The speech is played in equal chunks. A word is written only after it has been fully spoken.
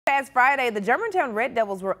last Friday, the Germantown Red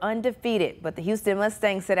Devils were undefeated, but the Houston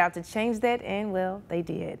Mustangs set out to change that, and, well, they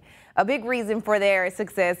did. A big reason for their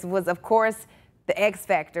success was, of course, the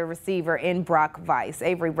X-Factor receiver in Brock Weiss.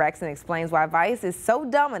 Avery Braxton explains why Weiss is so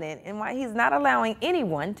dominant and why he's not allowing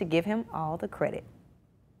anyone to give him all the credit.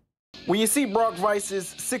 When you see Brock Weiss's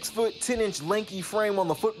 6 foot 10-inch lanky frame on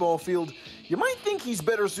the football field, you might think he's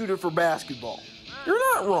better suited for basketball.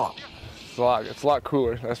 You're not wrong. It's a lot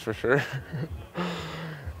cooler, that's for sure.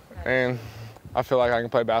 And I feel like I can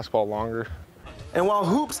play basketball longer. And while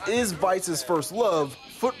hoops is Weiss's first love,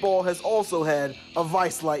 football has also had a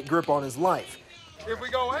Weiss-like grip on his life. If we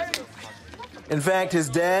go away. In fact, his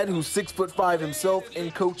dad, who's 6'5" himself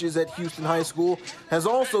and coaches at Houston High School, has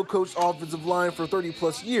also coached offensive line for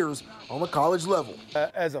 30+ years on the college level.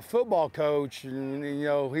 As a football coach, you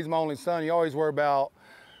know, he's my only son. You always worry about,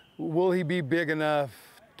 will he be big enough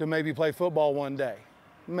to maybe play football one day?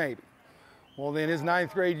 Maybe. Well, then his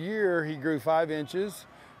 9th grade year, he grew 5 inches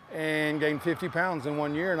and gained 50 pounds in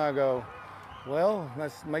 1 year, and I go, well,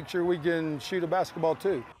 let's make sure we can shoot a basketball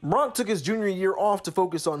too. Brock took his junior year off to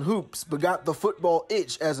focus on hoops, but got the football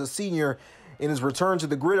itch as a senior. In his return to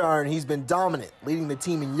the gridiron, he's been dominant, leading the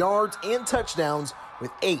team in yards and touchdowns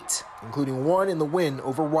with 8, including 1 in the win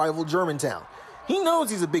over rival Germantown. He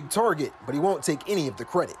knows he's a big target, but he won't take any of the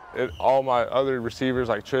credit. All my other receivers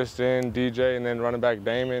like Tristan, DJ, and then running back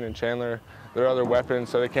Damon and Chandler, they're other weapons,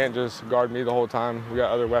 so they can't just guard me the whole time. We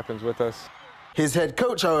got other weapons with us. His head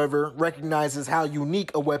coach, however, recognizes how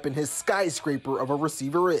unique a weapon his skyscraper of a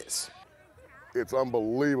receiver is. It's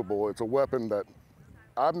unbelievable. It's a weapon that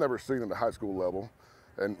I've never seen at the high school level,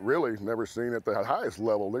 and really never seen at the highest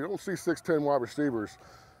level. They don't see 6'10" wide receivers,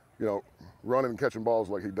 you know, running and catching balls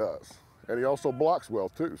like he does. And he also blocks well,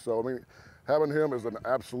 too. So, I mean, having him is an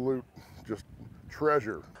absolute just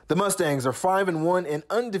treasure. The Mustangs are 5-1 and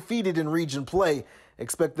undefeated in region play.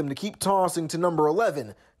 Expect them to keep tossing to number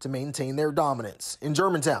 11 to maintain their dominance. In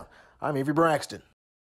Germantown, I'm Avery Braxton.